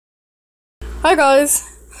Hi guys,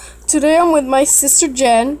 today I'm with my sister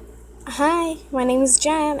Jen. Hi, my name is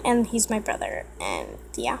Jen, and he's my brother, and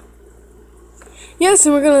yeah. Yes,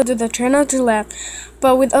 and we're gonna do the try not to laugh,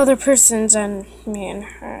 but with other persons and me and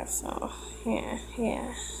her, so yeah.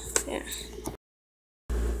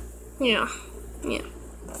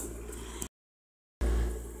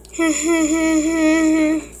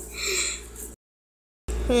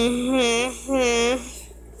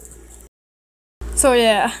 So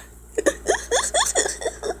yeah.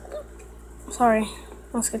 Sorry,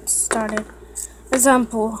 let's get started.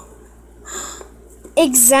 Example.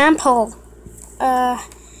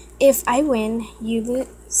 If I win, you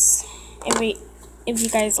lose. If you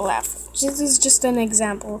guys laugh. This is just an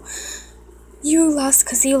example. You lost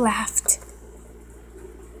because you laughed.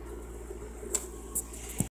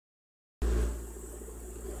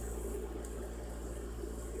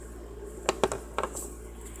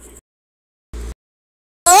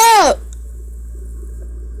 Oh!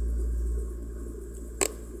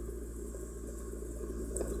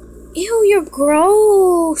 Ew, you're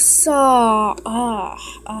gross.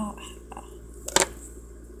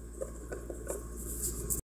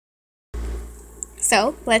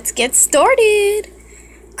 So, let's get started.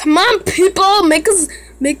 Come on, people, make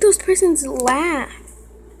those persons laugh.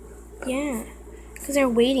 Yeah, because they're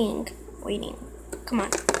waiting. Come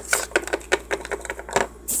on.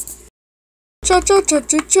 Cha cha cha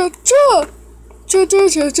cha cha cha. Cha cha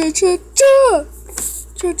cha cha cha cha.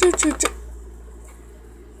 Cha cha cha cha.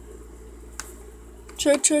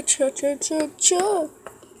 Cha cha cha cha cha cha.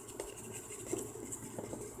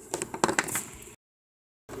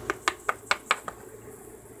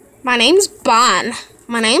 My name's Bon.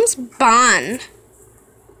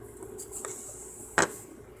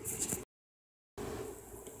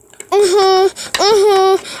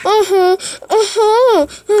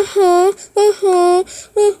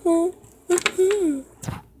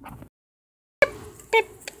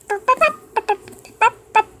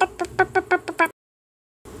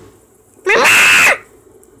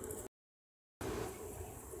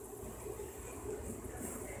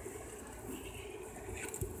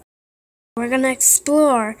 We're gonna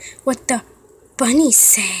explore what the bunnies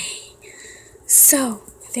say. So,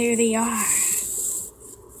 there they are.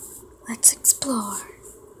 Let's explore.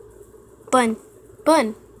 Bun,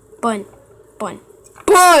 bun, bun, bun.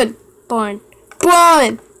 Bun! Bun.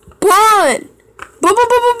 Bun! Bun! Bun! Bun!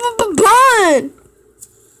 Bun!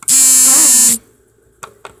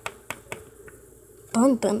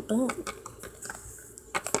 Bun, bun, bun.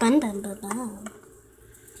 Bun, bun, bun, bun.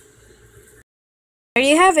 There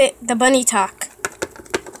you have it, the bunny talk.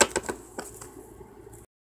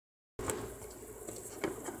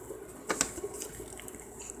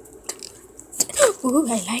 Ooh,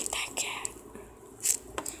 I like that cat.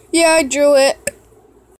 Yeah, I drew it.